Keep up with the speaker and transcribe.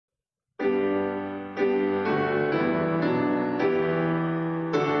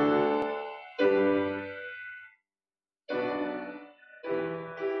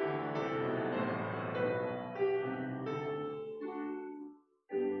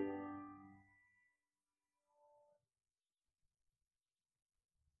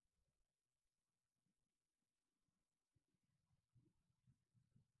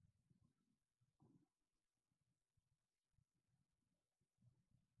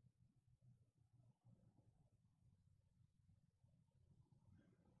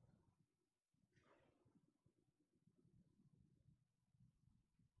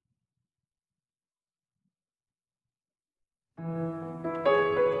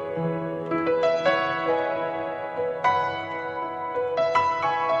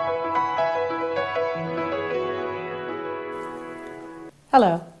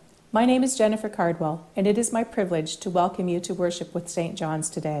Hello, my name is Jennifer Cardwell, and it is my privilege to welcome you to worship with St. John's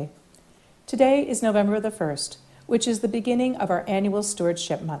today. Today is November the 1st, which is the beginning of our annual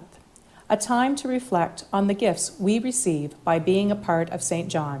Stewardship Month, a time to reflect on the gifts we receive by being a part of St.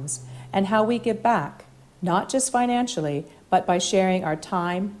 John's and how we give back, not just financially, but by sharing our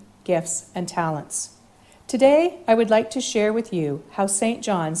time, gifts, and talents. Today, I would like to share with you how St.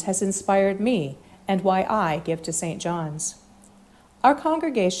 John's has inspired me and why I give to St. John's. Our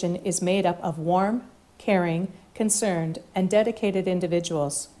congregation is made up of warm, caring, concerned, and dedicated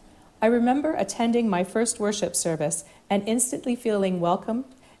individuals. I remember attending my first worship service and instantly feeling welcomed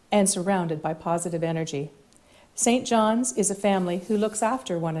and surrounded by positive energy. St. John's is a family who looks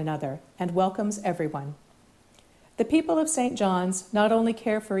after one another and welcomes everyone. The people of St. John's not only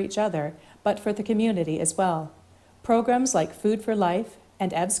care for each other, but for the community as well. Programs like Food for Life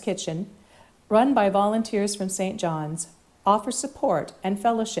and Ev's Kitchen, run by volunteers from St. John's, offer support and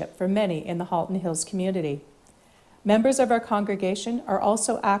fellowship for many in the Halton Hills community. Members of our congregation are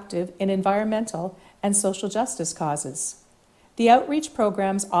also active in environmental and social justice causes. The outreach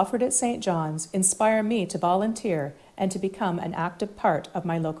programs offered at St. John's inspire me to volunteer and to become an active part of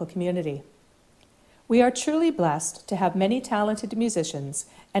my local community. We are truly blessed to have many talented musicians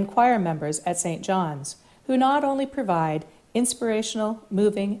and choir members at St. John's who not only provide inspirational,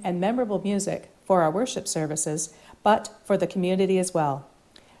 moving, and memorable music for our worship services, but for the community as well.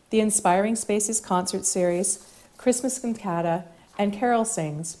 The Inspiring Spaces concert series, Christmas cantata, and carol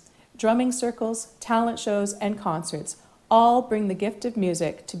sings, drumming circles, talent shows, and concerts all bring the gift of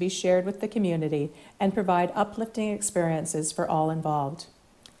music to be shared with the community and provide uplifting experiences for all involved.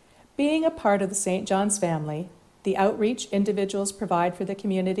 Being a part of the St. John's family, the outreach individuals provide for the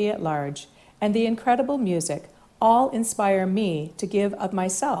community at large, and the incredible music all inspire me to give of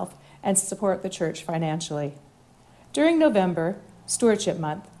myself and support the church financially. During November, Stewardship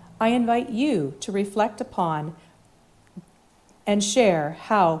Month, I invite you to reflect upon and share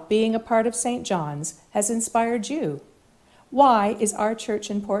how being a part of St. John's has inspired you. Why is our church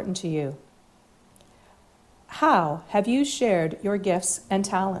important to you? How have you shared your gifts and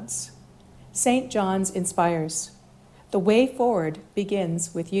talents? St. John's inspires. The way forward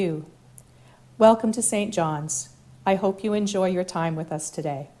begins with you. Welcome to St. John's. I hope you enjoy your time with us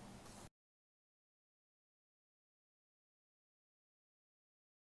today.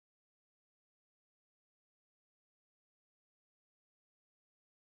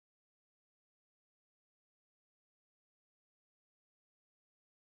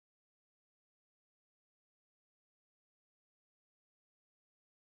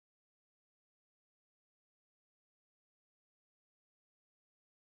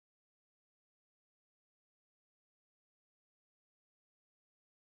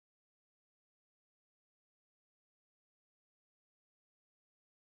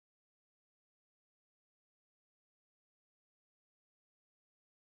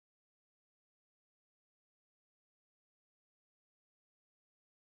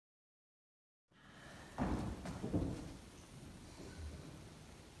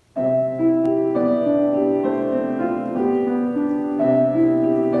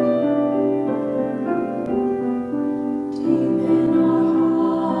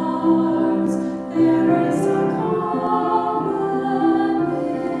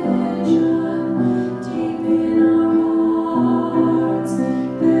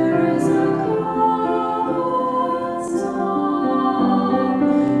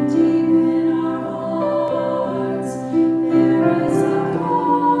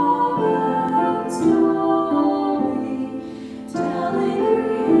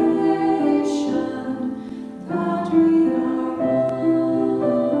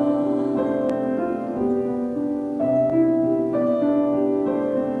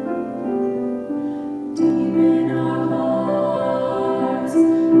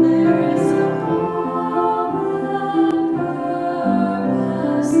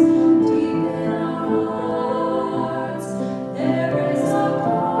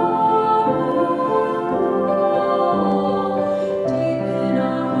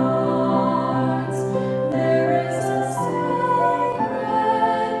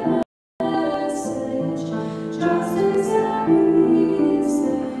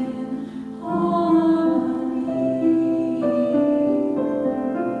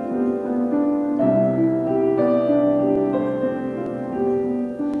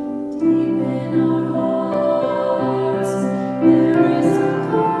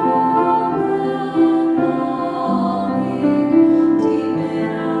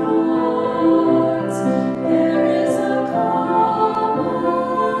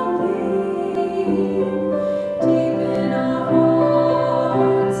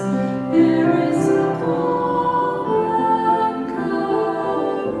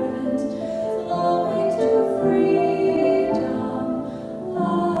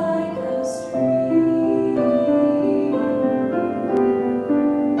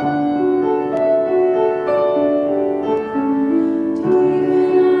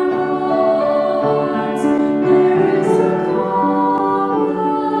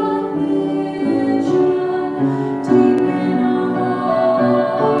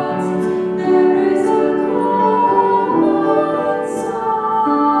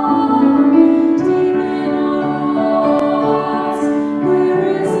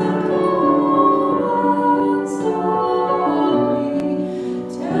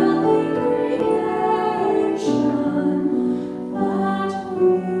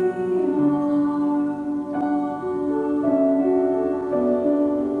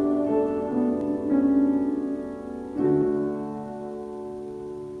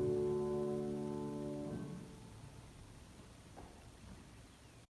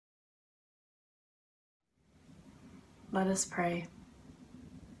 Let us pray.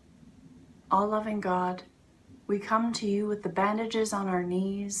 All-loving God, we come to you with the bandages on our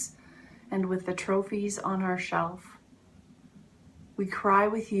knees and with the trophies on our shelf. We cry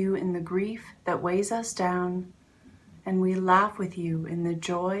with you in the grief that weighs us down, and we laugh with you in the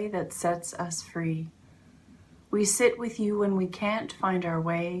joy that sets us free. We sit with you when we can't find our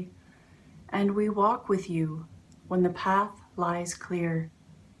way, and we walk with you when the path lies clear.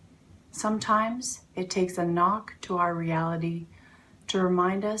 Sometimes it takes a knock to our reality to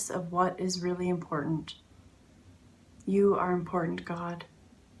remind us of what is really important. You are important, God.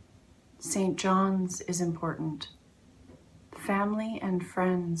 St. John's is important. Family and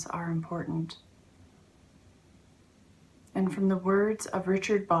friends are important. And from the words of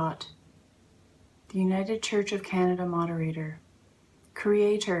Richard Bott, the United Church of Canada moderator,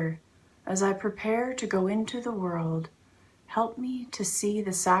 Creator, as I prepare to go into the world, help me to see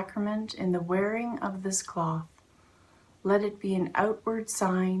the sacrament in the wearing of this cloth. Let it be an outward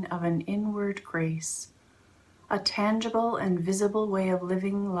sign of an inward grace, a tangible and visible way of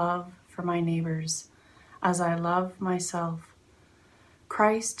living love for my neighbors, as I love myself.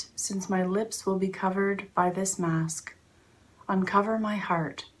 Christ, since my lips will be covered by this mask, uncover my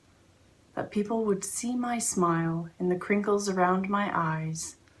heart, that people would see my smile in the crinkles around my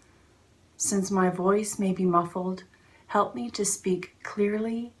eyes. Since my voice may be muffled, help me to speak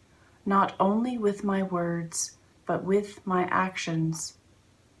clearly, not only with my words, but with my actions.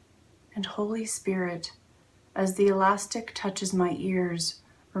 And Holy Spirit, as the elastic touches my ears,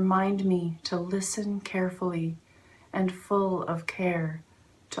 remind me to listen carefully and full of care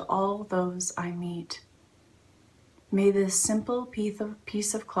to all those I meet. May this simple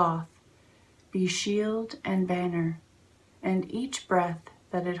piece of cloth be shield and banner, and each breath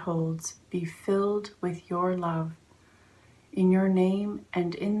that it holds be filled with your love. In your name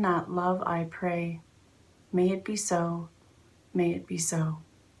and in that love I pray. May it be so. May it be so.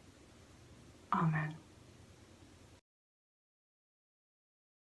 Amen.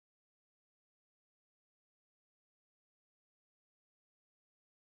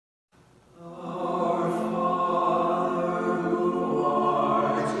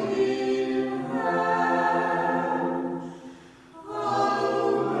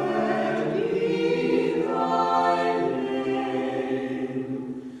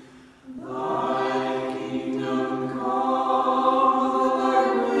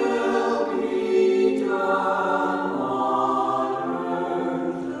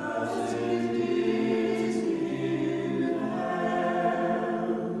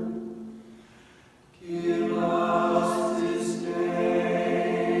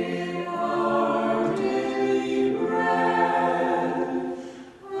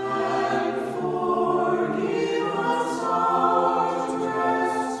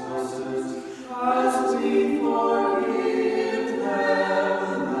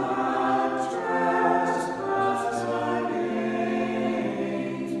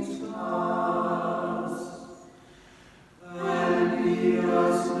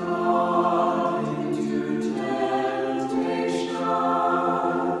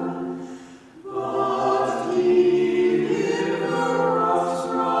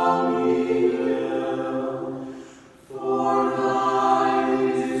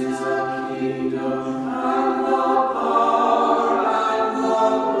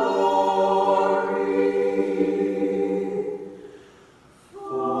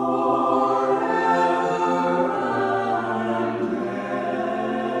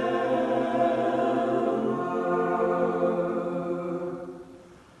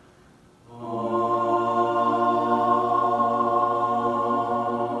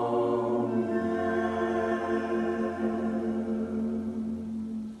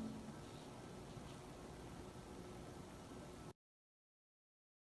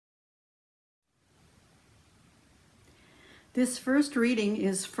 This first reading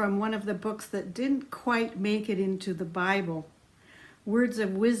is from one of the books that didn't quite make it into the Bible, words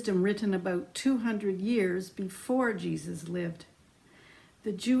of wisdom written about 200 years before Jesus lived.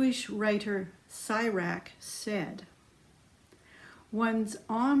 The Jewish writer Sirach said, "One's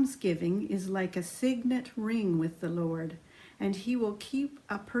almsgiving is like a signet ring with the Lord, and he will keep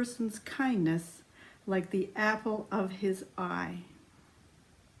a person's kindness like the apple of his eye."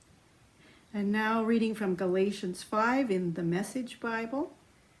 And now reading from Galatians 5 in the Message Bible.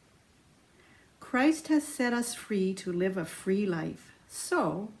 Christ has set us free to live a free life.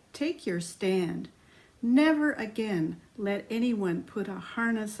 So take your stand. Never again let anyone put a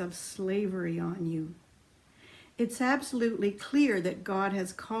harness of slavery on you. It's absolutely clear that God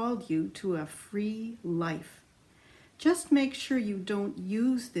has called you to a free life. Just make sure you don't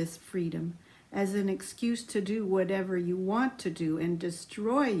use this freedom as an excuse to do whatever you want to do and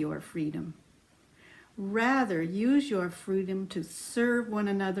destroy your freedom. Rather, use your freedom to serve one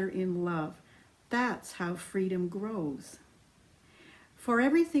another in love. That's how freedom grows. For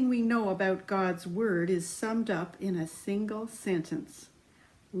everything we know about God's Word is summed up in a single sentence.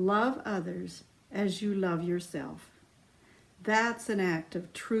 Love others as you love yourself. That's an act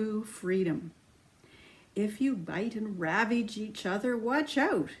of true freedom. If you bite and ravage each other, watch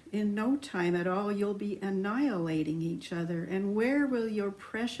out. In no time at all, you'll be annihilating each other. And where will your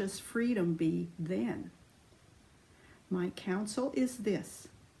precious freedom be then? My counsel is this: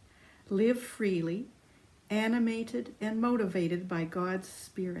 live freely, animated and motivated by God's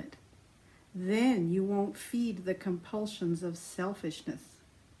Spirit. Then you won't feed the compulsions of selfishness.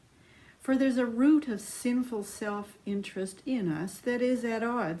 For there's a root of sinful self-interest in us that is at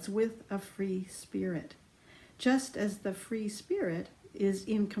odds with a free spirit, just as the free spirit is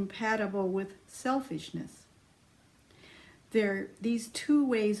incompatible with selfishness. These two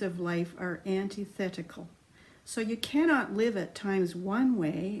ways of life are antithetical, so you cannot live at times one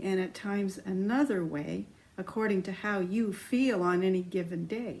way and at times another way according to how you feel on any given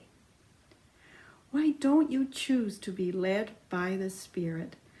day. Why don't you choose to be led by the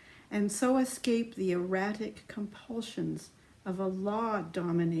Spirit and so escape the erratic compulsions of a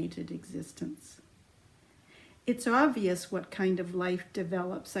law-dominated existence? It's obvious what kind of life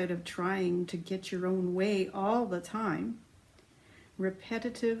develops out of trying to get your own way all the time.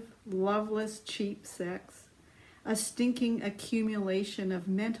 Repetitive, loveless, cheap sex, a stinking accumulation of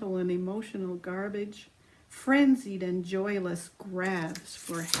mental and emotional garbage, frenzied and joyless grabs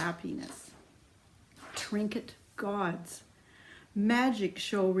for happiness, trinket gods, magic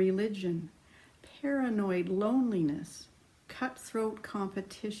show religion, paranoid loneliness, cutthroat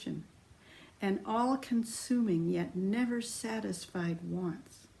competition, and all-consuming yet never satisfied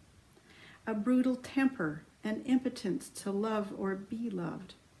wants, a brutal temper and impotence to love or be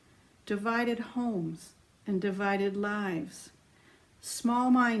loved, divided homes and divided lives,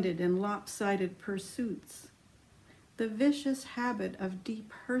 small-minded and lopsided pursuits, the vicious habit of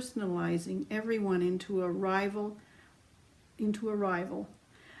depersonalizing everyone into a rival,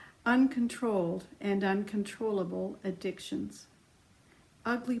 uncontrolled and uncontrollable addictions,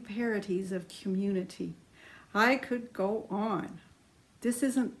 ugly parodies of community. I could go on. This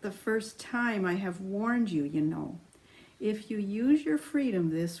isn't the first time I have warned you, you know. If you use your freedom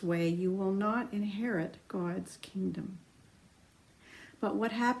this way, you will not inherit God's kingdom. But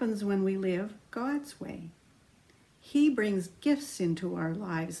what happens when we live God's way? He brings gifts into our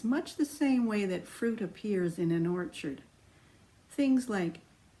lives, much the same way that fruit appears in an orchard. Things like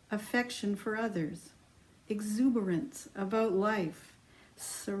affection for others, exuberance about life,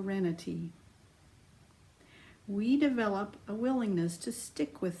 serenity. We develop a willingness to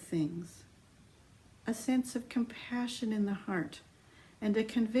stick with things, a sense of compassion in the heart, and a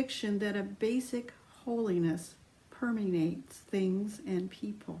conviction that a basic holiness permeates things and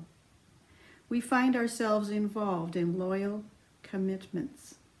people. We find ourselves involved in loyal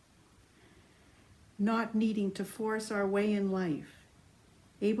commitments, not needing to force our way in life,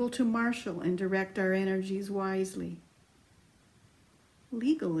 able to marshal and direct our energies wisely.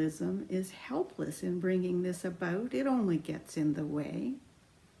 Legalism is helpless in bringing this about. It only gets in the way.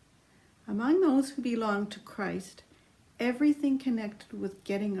 Among those who belong to Christ, everything connected with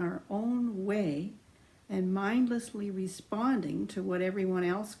getting our own way and mindlessly responding to what everyone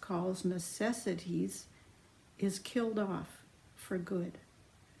else calls necessities is killed off for good,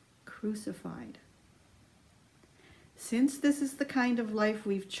 crucified. Since this is the kind of life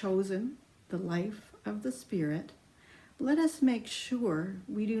we've chosen, the life of the Spirit, let us make sure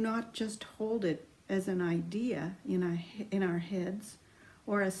we do not just hold it as an idea in our heads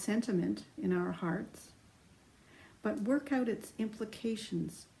or a sentiment in our hearts, but work out its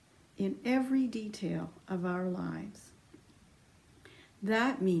implications in every detail of our lives.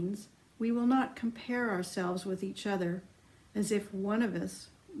 That means we will not compare ourselves with each other as if one of us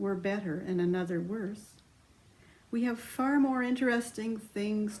were better and another worse. We have far more interesting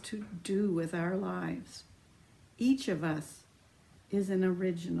things to do with our lives. Each of us is an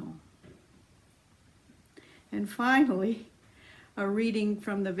original. And finally, a reading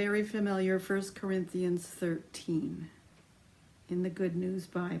from the very familiar 1 Corinthians 13 in the Good News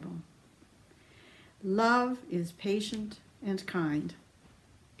Bible. Love is patient and kind.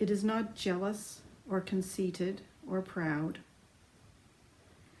 It is not jealous or conceited or proud.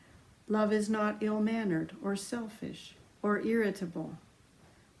 Love is not ill-mannered or selfish or irritable.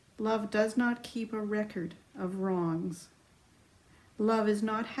 Love does not keep a record of wrongs. Love is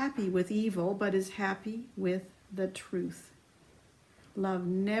not happy with evil, but is happy with the truth. Love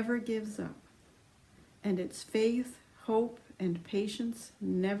never gives up, and its faith, hope, and patience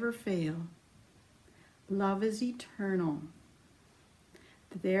never fail. Love is eternal.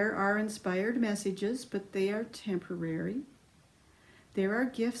 There are inspired messages, but they are temporary. There are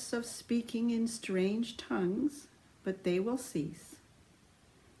gifts of speaking in strange tongues, but they will cease.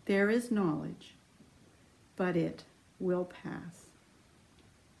 There is knowledge, but it will pass.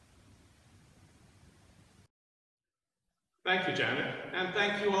 Thank you, Janet, and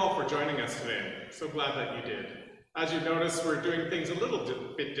thank you all for joining us today. So glad that you did. As you notice, we're doing things a little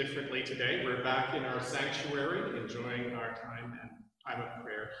bit differently today. We're back in our sanctuary, enjoying our time of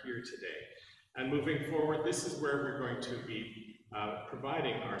prayer here today. And moving forward, this is where we're going to be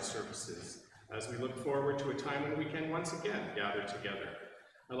providing our services as we look forward to a time when we can once again gather together.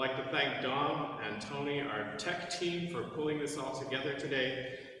 I'd like to thank Dom and Tony, our tech team, for pulling this all together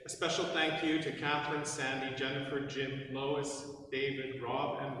today. A special thank you to Catherine, Sandy, Jennifer, Jim, Lois, David,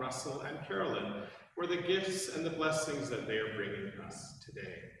 Rob, and Russell, and Carolyn for the gifts and the blessings that they are bringing us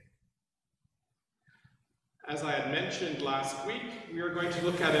today. As I had mentioned last week, we are going to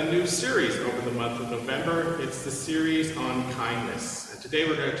look at a new series over the month of November. It's the series on kindness. And today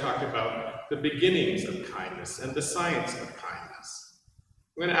we're going to talk about the beginnings of kindness and the science of kindness.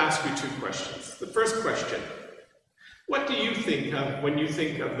 I'm going to ask you two questions. The first question: what do you think of when you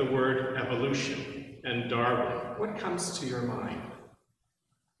think of the word evolution and Darwin? What comes to your mind?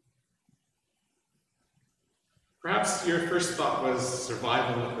 Perhaps your first thought was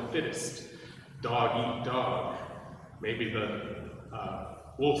survival of the fittest, dog eat dog, maybe the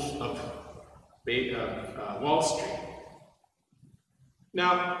wolf of Wall Street.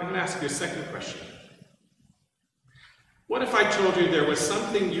 Now, I'm going to ask you a second question. What if I told you there was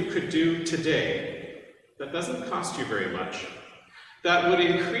something you could do today that doesn't cost you very much, that would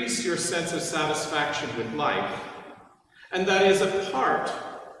increase your sense of satisfaction with life, and that is a part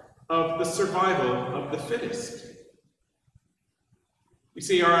of the survival of the fittest? You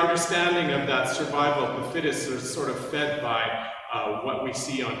see, our understanding of that survival of the fittest is sort of fed by what we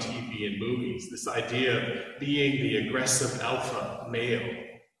see on TV and movies, this idea of being the aggressive alpha male.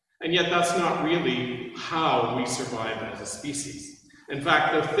 And yet that's not really how we survive as a species. In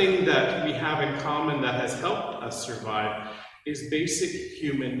fact, the thing that we have in common that has helped us survive is basic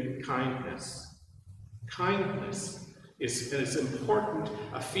human kindness. Kindness is as important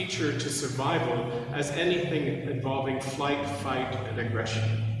a feature to survival as anything involving flight, fight, and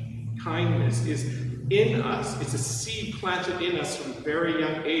aggression. Kindness is in us. It's a seed planted in us from a very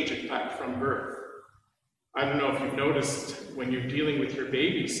young age, in fact, from birth. I don't know if you've noticed when you're dealing with your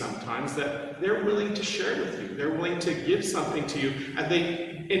baby sometimes that they're willing to share with you. They're willing to give something to you, and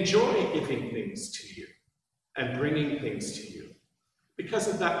they enjoy giving things to you and bringing things to you, because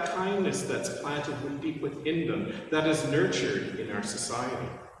of that kindness that's planted deep within them, that is nurtured in our society.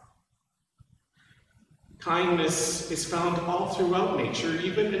 Kindness is found all throughout nature,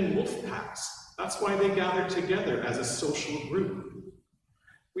 even in wolf packs. That's why they gather together as a social group.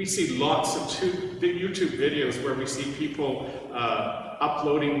 We see lots of YouTube videos where we see people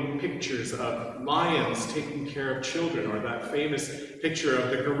uploading pictures of lions taking care of children, or that famous picture of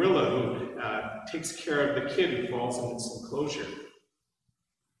the gorilla who takes care of the kid who falls in its enclosure.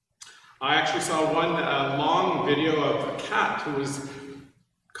 I actually saw one long video of a cat who was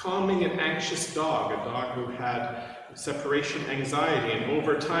calming an anxious dog, a dog who had separation anxiety, and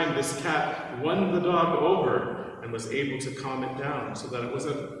over time this cat won the dog over and was able to calm it down so that it was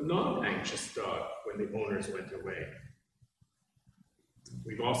a non-anxious dog when the owners went away.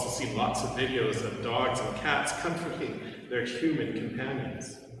 We've also seen lots of videos of dogs and cats comforting their human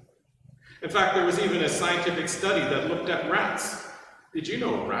companions. In fact, there was even a scientific study that looked at rats. Did you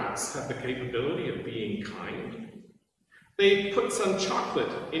know rats have the capability of being kind? They put some chocolate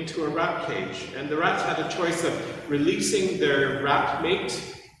into a rat cage, and the rats had a choice of releasing their rat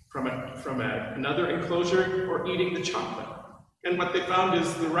mate from another enclosure or eating the chocolate. And what they found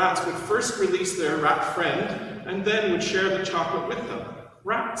is the rats would first release their rat friend and then would share the chocolate with them.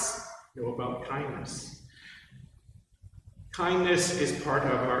 Rats know about kindness. Kindness is part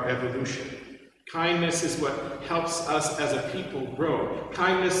of our evolution. Kindness is what helps us as a people grow.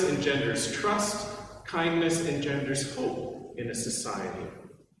 Kindness engenders trust. Kindness engenders hope in a society.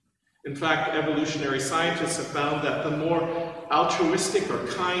 In fact, evolutionary scientists have found that the more altruistic or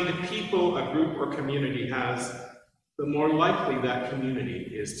kind people a group or community has, the more likely that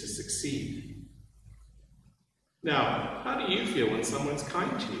community is to succeed. Now, how do you feel when someone's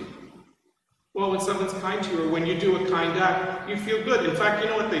kind to you? Well, when someone's kind to you, or when you do a kind act, you feel good. In fact, you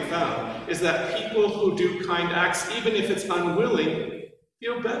know what they found is that people who do kind acts, even if it's unwilling,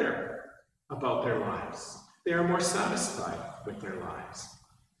 feel better about their lives. They are more satisfied with their lives.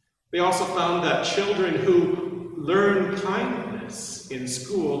 They also found that children who learn kindness in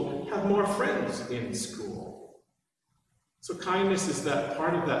school have more friends in school. So kindness is that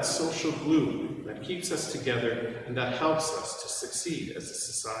part of that social glue that keeps us together and that helps us to succeed as a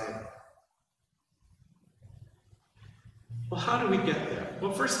society. Well, how do we get there?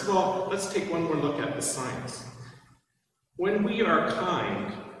 Well, first of all, let's take one more look at the science. When we are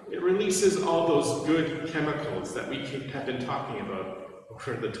kind, it releases all those good chemicals that we have been talking about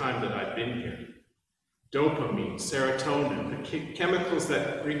over the time that I've been here. Dopamine, serotonin, the chemicals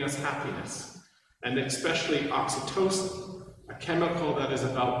that bring us happiness, and especially oxytocin, a chemical that is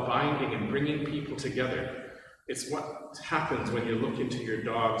about binding and bringing people together. It's what happens when you look into your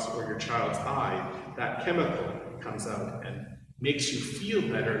dog's or your child's eye. That chemical comes out and makes you feel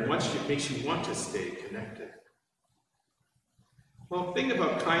better, and it makes you want to stay connected. Well, the thing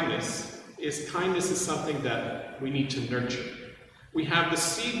about kindness is something that we need to nurture. We have the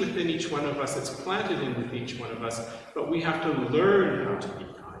seed within each one of us, it's planted in with each one of us, but we have to learn how to be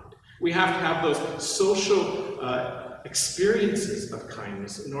kind. We have to have those social experiences of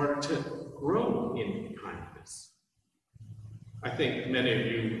kindness in order to grow in kindness. I think many of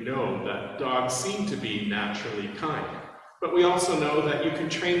you know that dogs seem to be naturally kind, but we also know that you can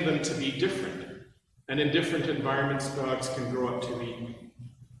train them to be different. And in different environments, dogs can grow up to be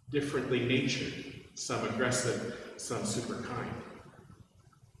differently natured, some aggressive, some super kind.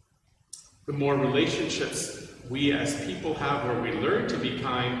 The more relationships we as people have where we learn to be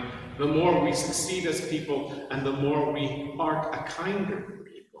kind, the more we succeed as people, and the more we are a kinder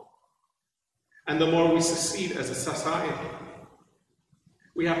people. And the more we succeed as a society.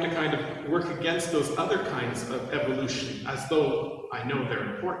 We have to kind of work against those other kinds of evolution, as though I know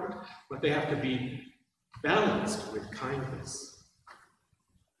they're important, but they have to be balanced with kindness.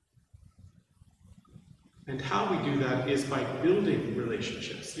 And how we do that is by building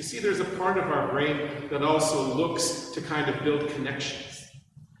relationships. You see, there's a part of our brain that also looks to kind of build connections.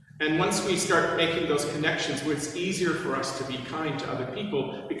 And once we start making those connections, it's easier for us to be kind to other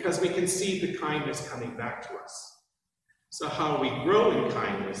people because we can see the kindness coming back to us. So how we grow in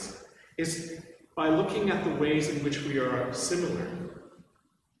kindness is by looking at the ways in which we are similar,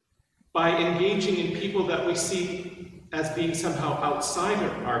 by engaging in people that we see as being somehow outside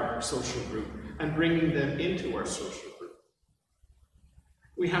of our social group and bringing them into our social group.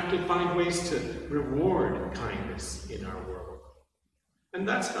 We have to find ways to reward kindness in our world. And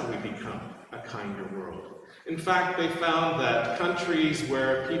that's how we become a kinder world. In fact, they found that countries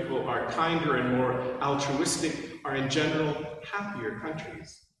where people are kinder and more altruistic are in general happier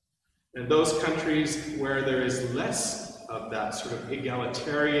countries. And those countries where there is less of that sort of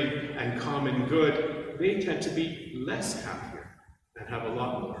egalitarian and common good, they tend to be less happier and have a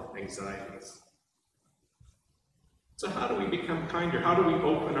lot more anxieties. So how do we become kinder? How do we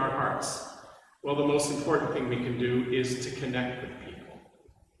open our hearts? Well, the most important thing we can do is to connect with people.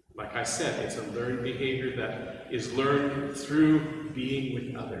 Like I said, it's a learned behavior that is learned through being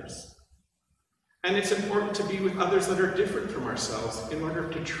with others. And it's important to be with others that are different from ourselves in order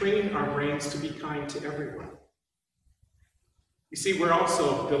to train our brains to be kind to everyone. You see, we're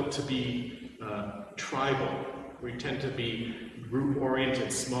also built to be tribal. We tend to be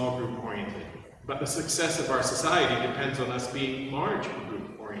group-oriented, small group-oriented. But the success of our society depends on us being large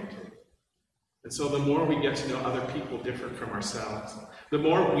group-oriented. And so the more we get to know other people different from ourselves, the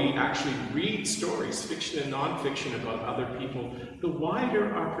more we actually read stories, fiction and nonfiction, about other people, the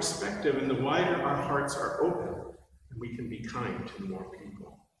wider our perspective and the wider our hearts are open, and we can be kind to more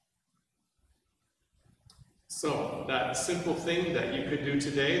people. So that simple thing that you could do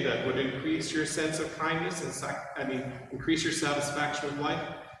today that would increase your sense of kindness and increase your satisfaction with life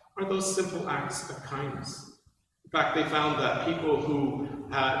are those simple acts of kindness. In fact, they found that people who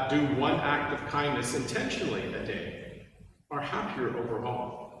do one act of kindness intentionally a day are happier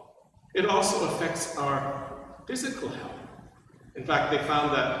overall. It also affects our physical health. In fact, they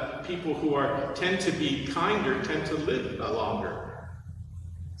found that people who tend to be kinder tend to live longer.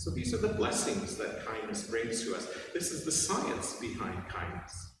 So these are the blessings that kindness brings to us. This is the science behind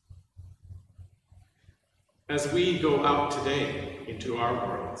kindness. As we go out today into our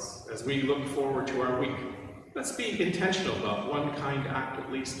worlds, as we look forward to our week, let's be intentional about one kind act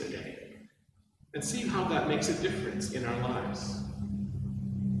at least a day and see how that makes a difference in our lives.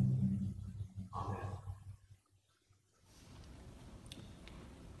 Amen.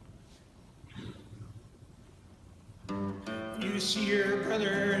 You see your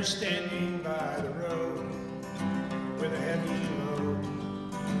brother standing by the road with a heavy load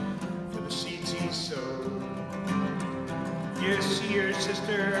for the seeds he sowed. You see your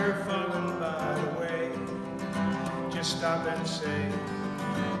sister falling by the way. Just stop and say,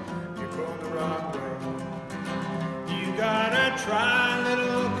 gotta try a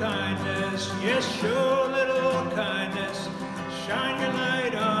little kindness. Yes, show a little kindness. Shine your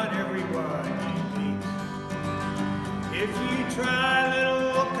light on everyone you meet. If you try a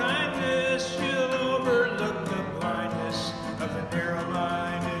little kindness, you'll overlook the blindness of the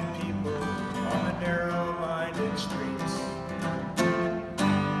narrow-minded people on the narrow-minded streets.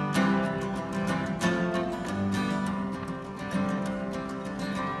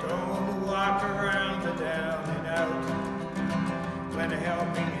 Don't walk around the down and out. Lend a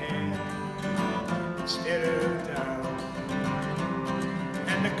helping hand instead of doubt.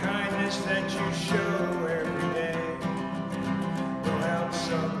 And the kindness that you show every day will help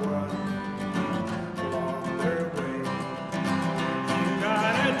someone along their way. You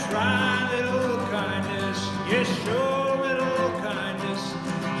gotta try a little kindness. Yes, show a little kindness.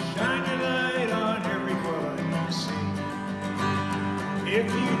 Shine your light on everyone you see. If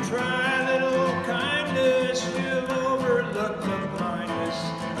you try a little kindness, you'll overlook the blindness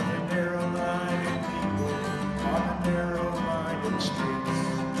of the narrow-minded people on the narrow-minded streets.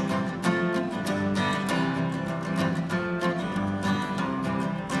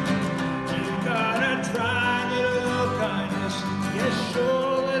 You gotta try a little kindness. Yes, show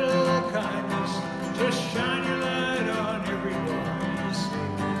a little kindness. Just shine your light on everyone you see.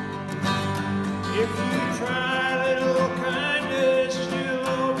 If you try a little kindness, you'll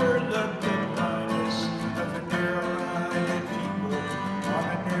overlook the blindness of the narrow-minded people on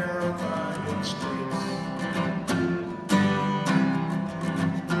the narrow-minded streets.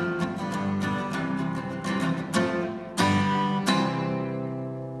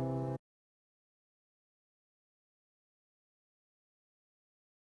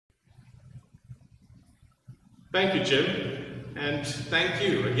 Thank you, Jim, and thank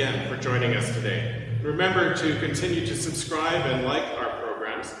you again for joining us today. Remember to continue to subscribe and like our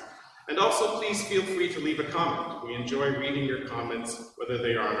programs, and also please feel free to leave a comment. We enjoy reading your comments, whether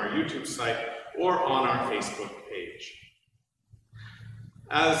they are on our YouTube site or on our Facebook page.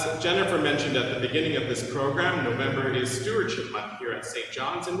 As Jennifer mentioned at the beginning of this program, November is Stewardship Month here at St.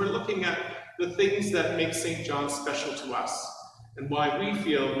 John's, and we're looking at the things that make St. John's special to us and why we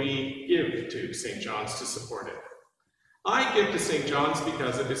feel we give to St. John's to support it. I give to St. John's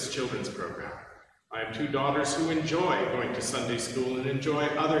because of its children's program. I have two daughters who enjoy going to Sunday school and enjoy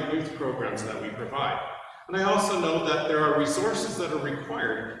other youth programs that we provide. And I also know that there are resources that are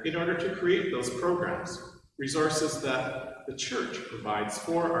required in order to create those programs, resources that the church provides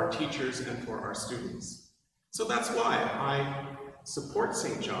for our teachers and for our students. So that's why I support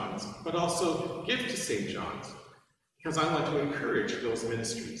St. John's, but also give to St. John's, because I want to encourage those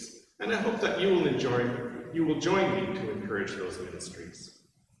ministries. And I hope that you will join me to encourage those ministries.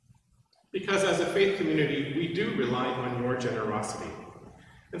 Because as a faith community, we do rely on your generosity.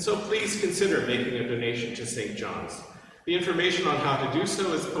 And so please consider making a donation to St. John's. The information on how to do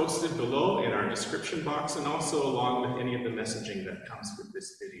so is posted below in our description box and also along with any of the messaging that comes with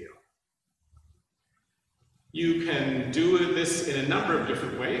this video. You can do this in a number of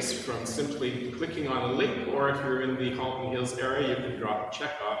different ways, from simply clicking on a link, or if you're in the Halton Hills area, you can drop a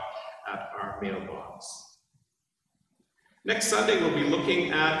check off at our mailbox. Next Sunday, we'll be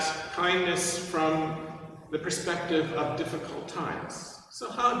looking at kindness from the perspective of difficult times. So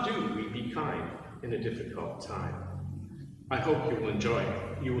how do we be kind in a difficult time? I hope you will join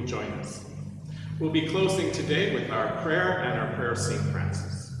us. We'll be closing today with our prayer and our prayer of St.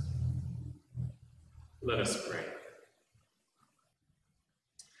 Francis. Let us pray.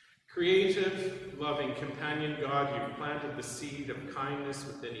 Creative, loving companion God, you've planted the seed of kindness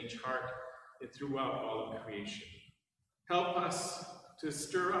within each heart and throughout all of creation. Help us to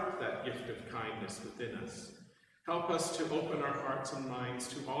stir up that gift of kindness within us. Help us to open our hearts and minds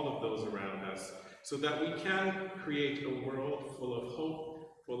to all of those around us so that we can create a world full of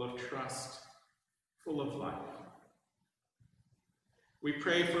hope, full of trust, full of life. We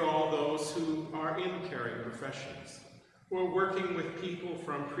pray for all those who are in caring professions, who are working with people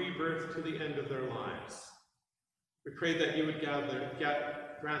from pre-birth to the end of their lives. We pray that you would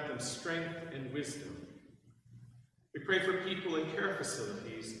grant them strength and wisdom. We pray for people in care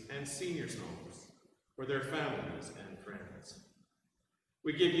facilities and seniors' homes, for their families and friends.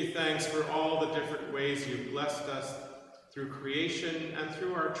 We give you thanks for all the different ways you've blessed us through creation and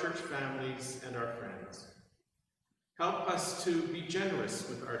through our church families and our friends. Help us to be generous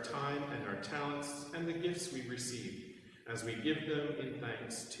with our time and our talents and the gifts we receive as we give them in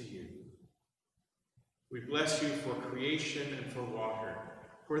thanks to you. We bless you for creation and for water,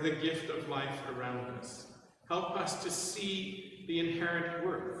 for the gift of life around us. Help us to see the inherent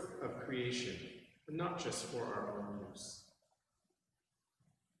worth of creation, and not just for our own use.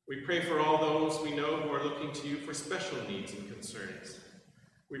 We pray for all those we know who are looking to you for special needs and concerns.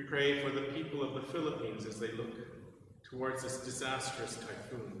 We pray for the people of the Philippines as they look towards this disastrous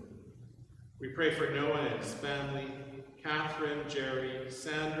typhoon. We pray for Noah and his family, Catherine, Jerry,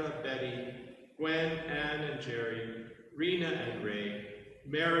 Sandra, Betty, Gwen, Anne and Jerry, Rena and Ray,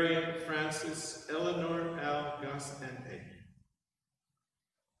 Marion, Francis, Eleanor, Al, Gus, and Peggy,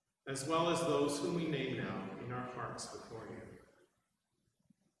 as well as those whom we name now in our hearts before you.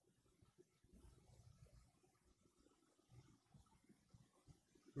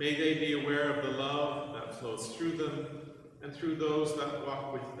 May they be aware of the love that flows through them and through those that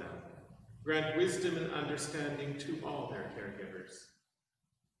walk with them. Grant wisdom and understanding to all their caregivers.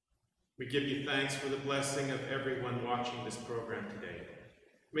 We give you thanks for the blessing of everyone watching this program today.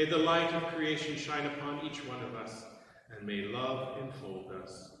 May the light of creation shine upon each one of us, and may love enfold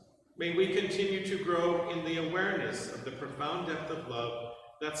us. May we continue to grow in the awareness of the profound depth of love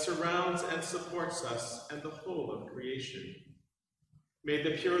that surrounds and supports us and the whole of creation. May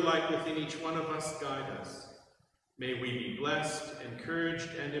the pure light within each one of us guide us. May we be blessed, encouraged,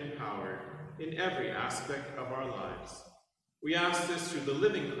 and empowered in every aspect of our lives. We ask this through the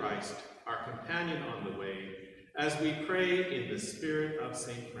living Christ, our companion on the way, as we pray in the spirit of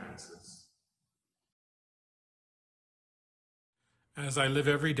St. Francis. As I live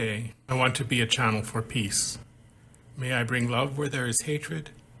every day, I want to be a channel for peace. May I bring love where there is hatred,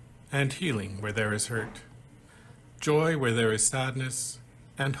 and healing where there is hurt, joy where there is sadness,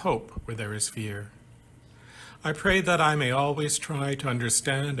 and hope where there is fear. I pray that I may always try to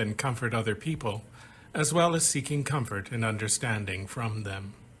understand and comfort other people, as well as seeking comfort and understanding from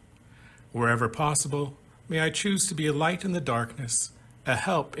them. Wherever possible, may I choose to be a light in the darkness, a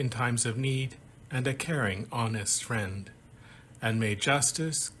help in times of need, and a caring, honest friend. And may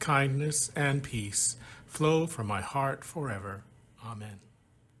justice, kindness, and peace flow from my heart forever. Amen.